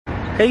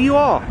Hey you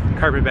all,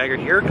 Carpetbagger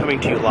here, coming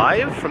to you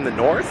live from the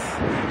north,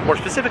 more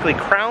specifically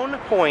Crown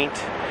Point,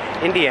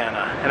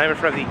 Indiana. And I'm in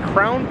front of the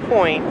Crown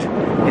Point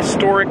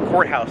Historic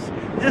Courthouse.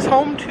 This is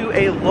home to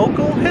a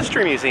local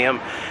history museum.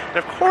 And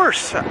of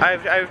course,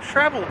 I've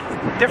traveled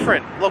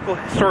different local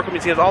historical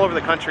museums all over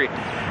the country.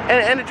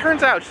 And it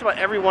turns out just about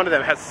every one of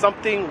them has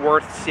something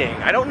worth seeing.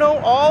 I don't know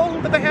all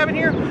that they have in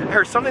here. I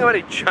heard something about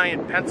a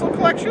giant pencil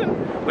collection,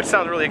 which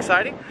sounds really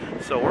exciting.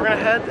 So we're gonna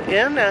head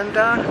in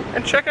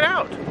and check it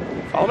out.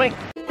 Follow me.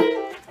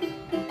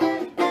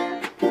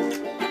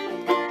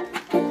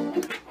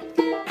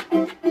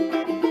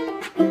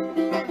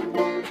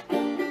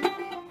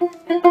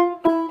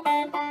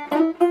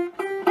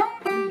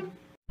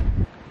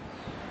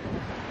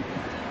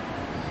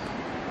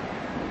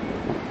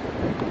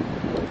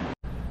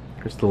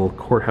 Here's the little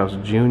Courthouse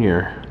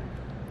Junior.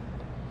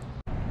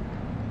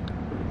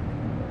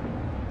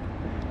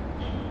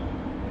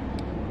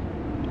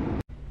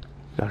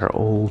 Got our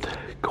old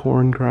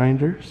corn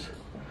grinders,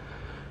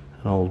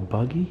 an old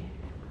buggy,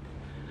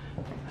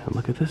 and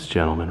look at this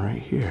gentleman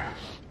right here.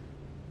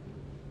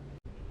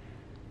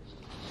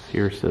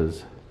 Here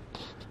says,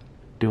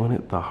 doing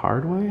it the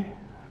hard way?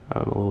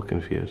 I'm a little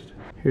confused.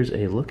 Here's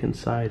a look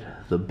inside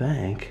the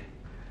bank.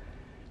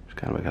 It's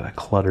kind of got a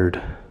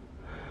cluttered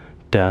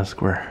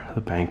desk where the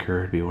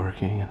banker would be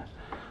working.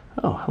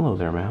 Oh, hello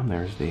there, ma'am.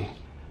 There's the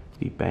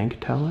bank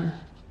teller.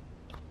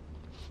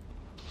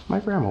 My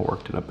grandma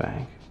worked in a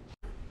bank.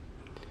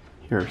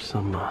 Here are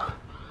some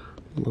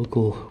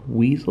local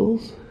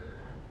weasels.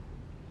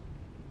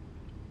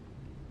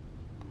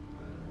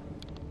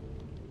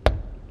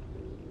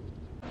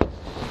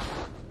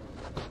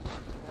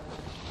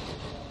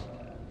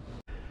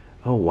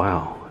 Oh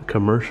wow, a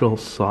commercial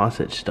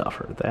sausage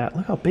stuffer.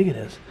 Look how big it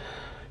is.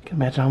 You can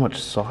imagine how much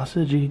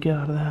sausage you could get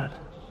out of that.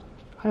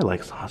 I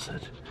like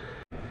sausage.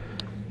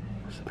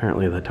 It's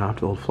apparently the top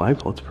of the old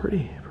flagpole. It's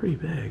pretty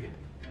big.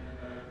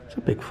 It's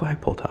a big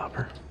flagpole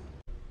topper.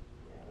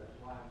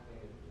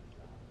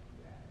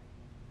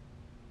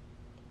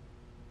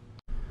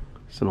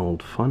 It's an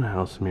old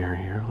funhouse mirror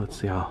here. Let's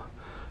see how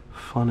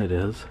fun it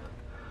is.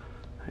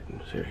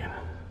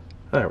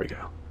 There we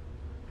go.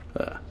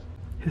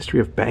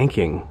 History of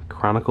banking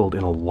chronicled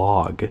in a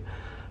log.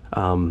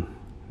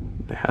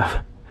 They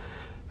have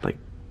like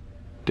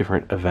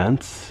different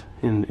events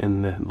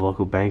in the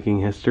local banking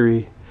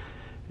history,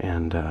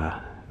 and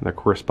they're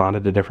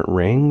corresponded to different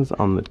rings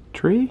on the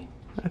tree,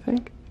 I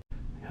think.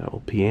 Got an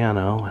old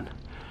piano, and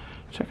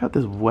check out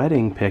this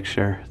wedding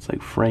picture. It's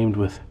like framed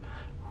with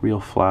real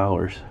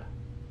flowers.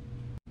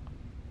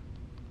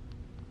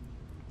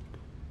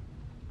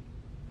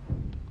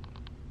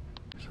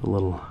 There's a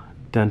little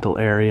dental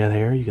area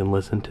there. You can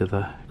listen to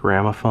the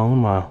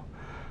gramophone while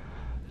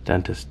the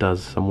dentist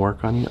does some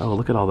work on you. Oh,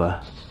 look at all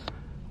the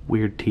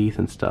weird teeth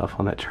and stuff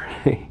on that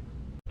tray.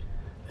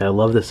 And I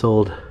love this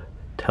old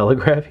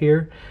telegraph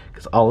here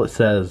because all it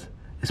says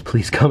is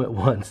please come at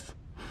once.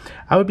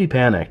 I would be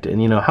panicked,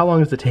 and you know, how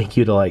long does it take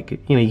you to, like,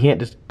 you know, you can't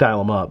just dial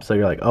them up, so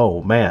you're like,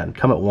 oh man,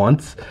 come at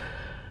once.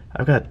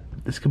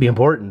 This could be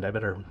important. I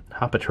better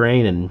hop a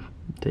train and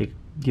take,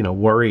 you know,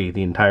 worry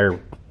the entire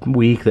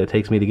week that it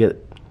takes me to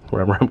get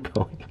wherever I'm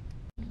going.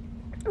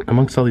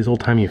 Amongst all these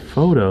old-timey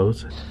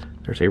photos,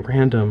 there's a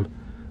random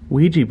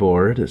Ouija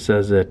board that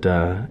says it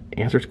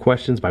answers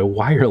questions by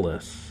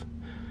wireless.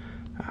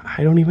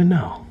 I don't even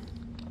know.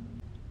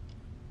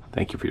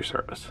 Thank you for your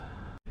service.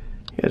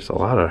 Yeah, there's a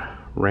lot of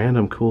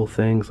random cool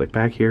things. Like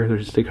back here,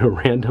 there's just like a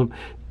random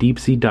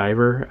deep-sea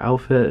diver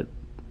outfit.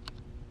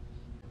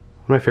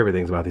 One of my favorite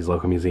things about these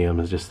local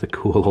museums is just the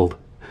cool old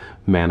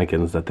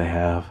mannequins that they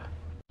have.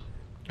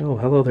 Oh,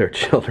 hello there,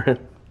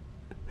 children.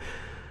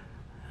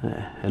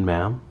 And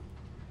ma'am.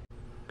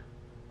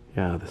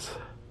 Yeah, this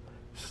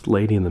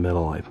lady in the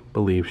middle, I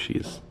believe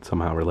she's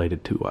somehow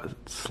related to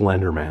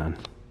Slender Man.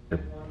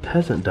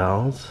 Peasant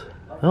dolls.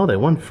 Oh, they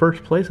won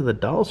first place at the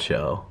doll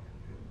show.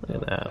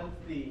 Look at that.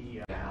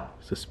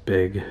 There's this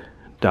big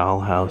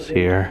dollhouse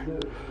here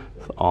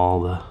with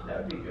all the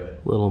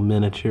little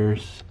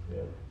miniatures.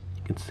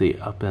 You can see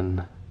up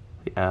in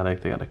the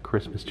attic they got a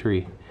Christmas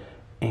tree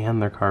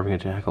and they're carving a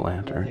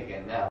jack-o'-lantern.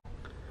 And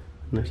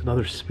there's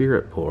another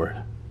spirit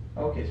board.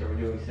 Okay, so we're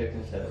doing 6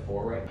 instead of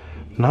 4, right?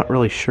 Not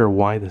really sure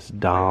why this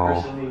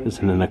doll is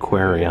in an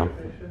aquarium.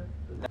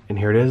 And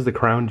here it is, the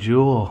crown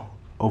jewel.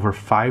 Over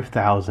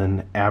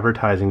 5,000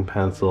 advertising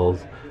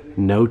pencils,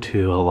 no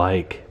two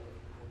alike.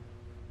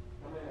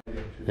 Yeah,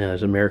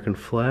 there's an American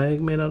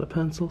flag made out of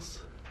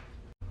pencils.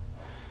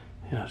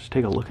 Yeah, just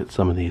take a look at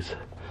some of these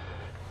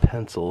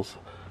pencils.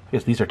 I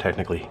guess these are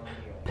technically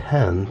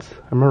pens.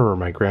 I remember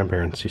my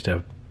grandparents used to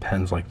have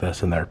pens like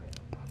this in their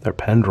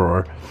pen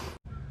drawer.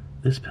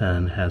 This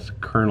pen has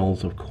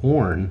kernels of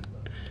corn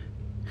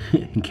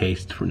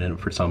encased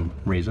for some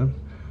reason.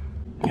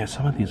 Yeah,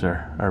 some of these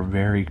are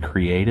very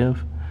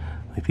creative.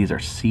 Like these are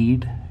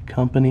seed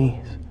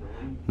companies.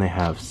 And they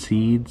have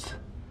seeds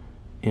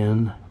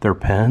in their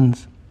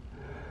pens.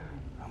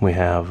 We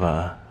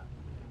have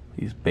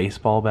these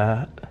baseball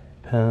bat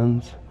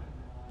pens.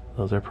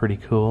 Those are pretty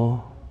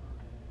cool.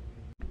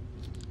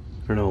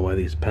 don't know why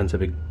these pens have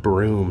big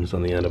brooms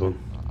on the end of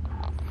them.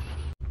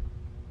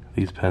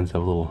 These pens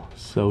have little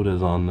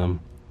sodas on them.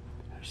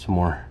 There's some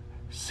more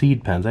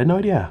seed pens. I had no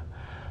idea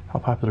how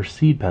popular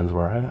seed pens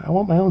were. I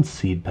want my own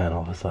seed pen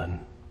all of a sudden.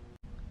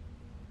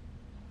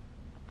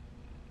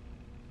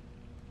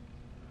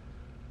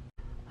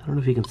 I don't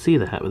know if you can see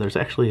that, but there's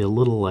actually a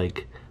little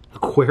like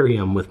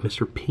aquarium with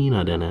Mr.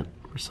 Peanut in it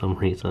for some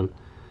reason.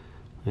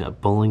 We got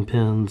bowling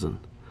pins and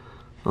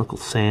Uncle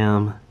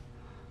Sam.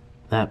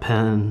 That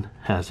pen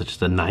has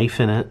just a knife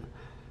in it.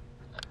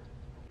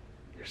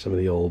 Here's some of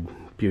the old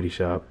beauty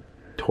shop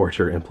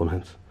torture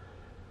implements.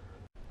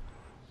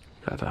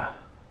 Got a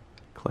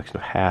collection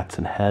of hats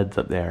and heads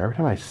up there. Every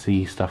time I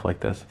see stuff like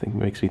this, I think it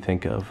makes me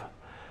think of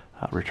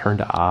Return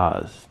to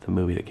Oz, the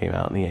movie that came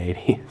out in the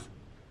 80s.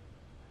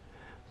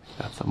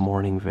 Got some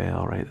mourning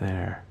veil right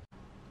there.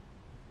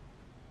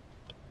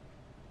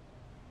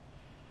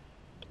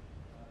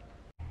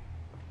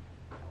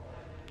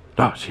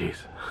 Oh, jeez.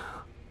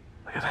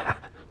 Look at that.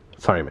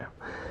 Sorry, ma'am.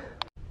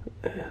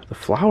 The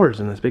flowers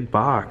in this big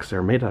box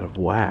are made out of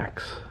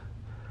wax.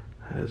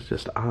 That is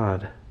just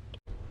odd.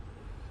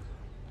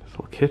 This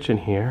little kitchen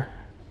here.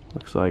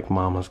 Looks like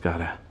Mama's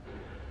got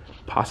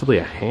possibly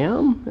a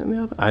ham in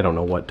the oven. I don't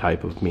know what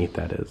type of meat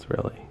that is,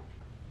 really.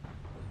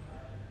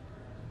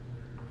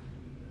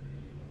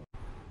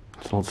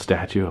 It's an old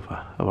statue of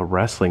a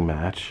wrestling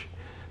match.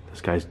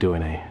 This guy's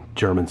doing a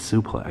German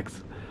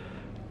suplex.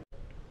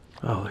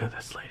 Oh, look at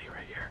this lady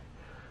right here.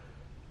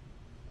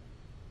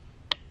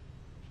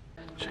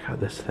 Check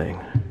out this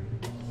thing.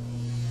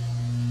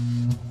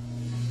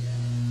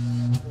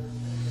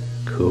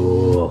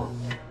 Cool.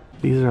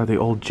 These are the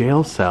old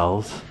jail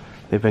cells.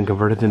 They've been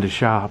converted into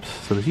shops.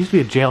 So this used to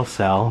be a jail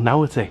cell.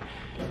 Now it's a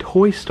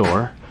toy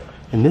store.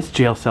 And this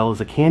jail cell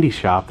is a candy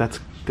shop. That's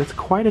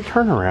quite a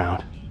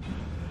turnaround.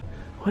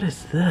 What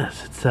is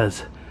this? It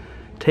says,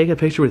 take a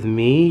picture with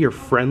me, your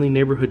friendly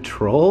neighborhood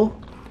troll?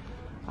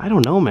 I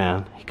don't know,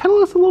 man. He kind of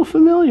looks a little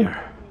familiar.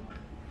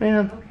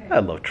 Man, I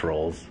love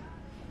trolls.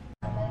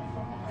 Look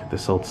at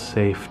this old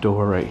safe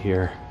door right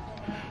here.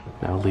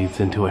 Now leads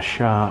into a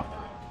shop.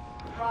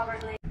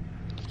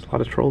 There's a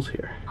lot of trolls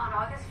here. On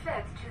August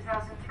 5th,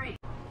 2003.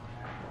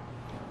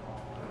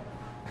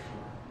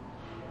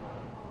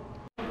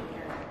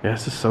 Yeah,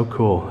 this is so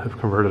cool. They've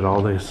converted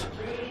all these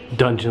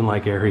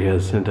dungeon-like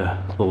areas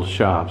into little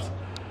shops.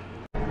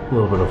 A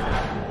little bit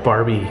of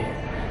Barbie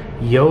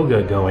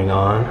yoga going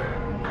on.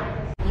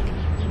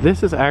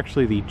 This is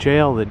actually the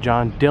jail that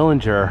John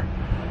Dillinger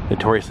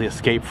notoriously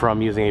escaped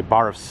from using a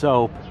bar of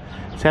soap.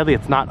 Sadly,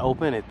 it's not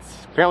open.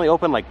 It's apparently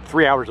open like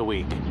 3 hours a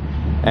week,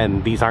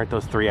 and these aren't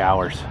those 3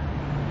 hours.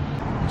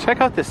 Check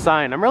out this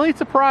sign. I'm really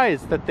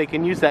surprised that they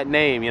can use that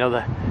name. You know,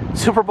 the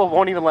Super Bowl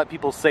won't even let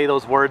people say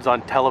those words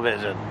on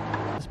television.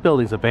 This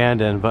building's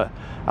abandoned, but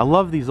I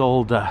love these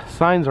old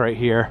signs right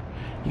here.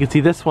 You can see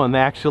this one, they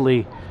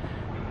actually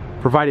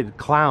provided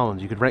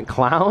clowns. You could rent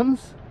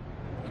clowns.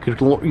 You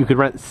could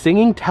rent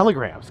singing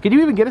telegrams. Could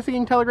you even get a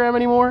singing telegram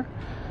anymore?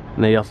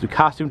 And they also do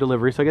costume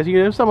delivery. So I guess you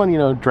could have someone, you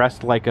know,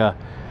 dressed like a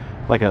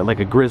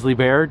grizzly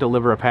bear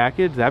deliver a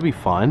package. That'd be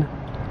fun.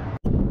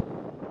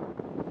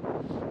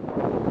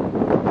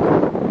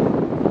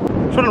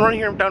 So I'm gonna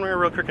run down here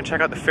real quick and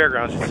check out the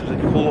fairgrounds. Just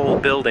some cool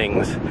old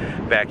buildings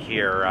back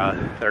here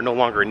that are no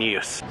longer in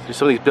use. So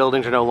some of these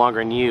buildings are no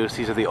longer in use.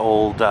 These are the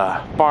old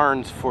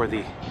barns for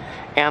the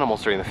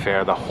animals during the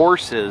fair. The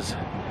horses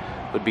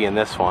would be in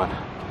this one.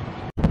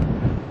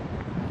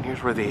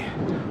 Here's where the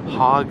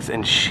hogs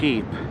and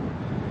sheep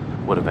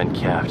would have been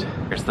kept.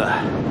 Here's the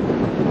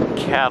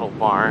cattle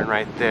barn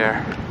right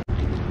there.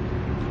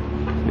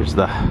 Here's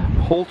the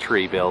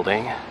poultry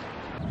building.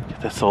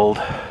 Get this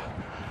old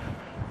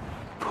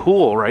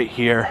pool right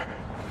here.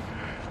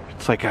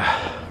 It's like a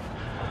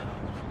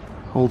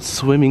old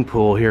swimming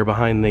pool here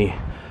behind the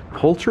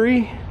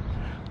poultry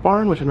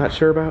barn, which I'm not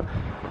sure about.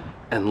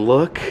 And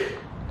look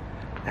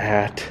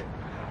at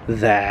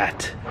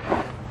that.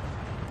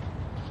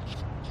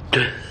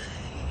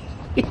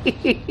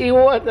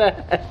 What the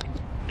heck?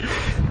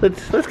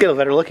 Let's get a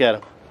better look at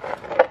him.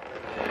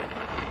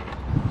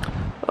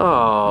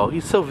 Oh,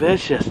 he's so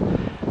vicious.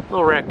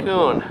 Little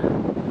raccoon.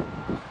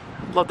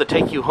 I'd love to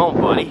take you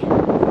home, buddy.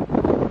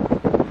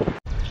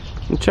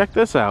 And check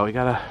this out. We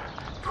got a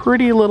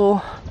pretty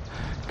little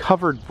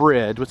covered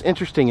bridge. What's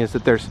interesting is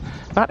that there's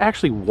not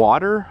actually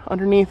water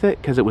underneath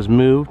it because it was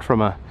moved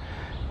from a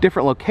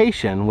different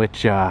location,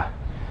 which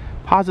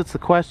posits the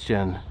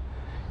question,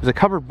 is a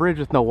covered bridge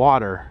with no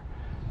water,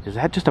 is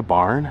that just a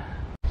barn?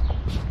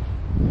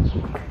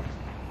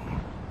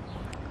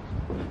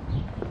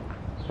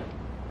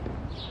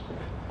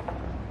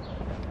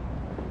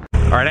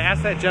 Alright, I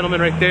asked that gentleman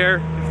right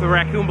there if the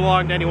raccoon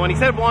belonged to anyone. He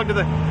said it belonged to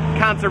the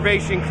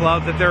conservation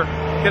club, that they're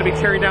going to be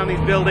tearing down these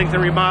buildings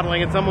and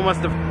remodeling, and someone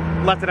must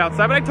have left it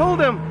outside. But I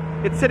told him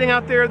it's sitting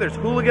out there, there's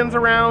hooligans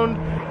around,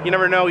 you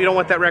never know, you don't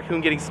want that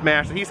raccoon getting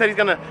smashed. And he said he's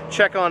going to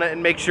check on it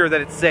and make sure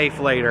that it's safe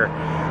later.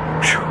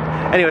 Whew.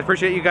 Anyway,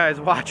 appreciate you guys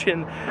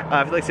watching.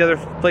 If you like the other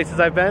places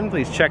I've been,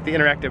 please check the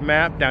interactive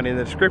map down in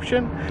the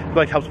description. If you'd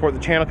like to help support the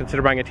channel,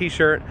 consider buying a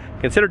t-shirt.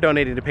 Consider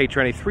donating to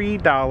Patreon. A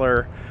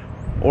 $3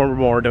 or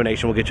more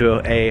donation will get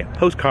you a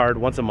postcard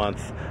once a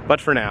month.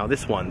 But for now,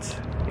 this one's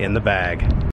in the bag.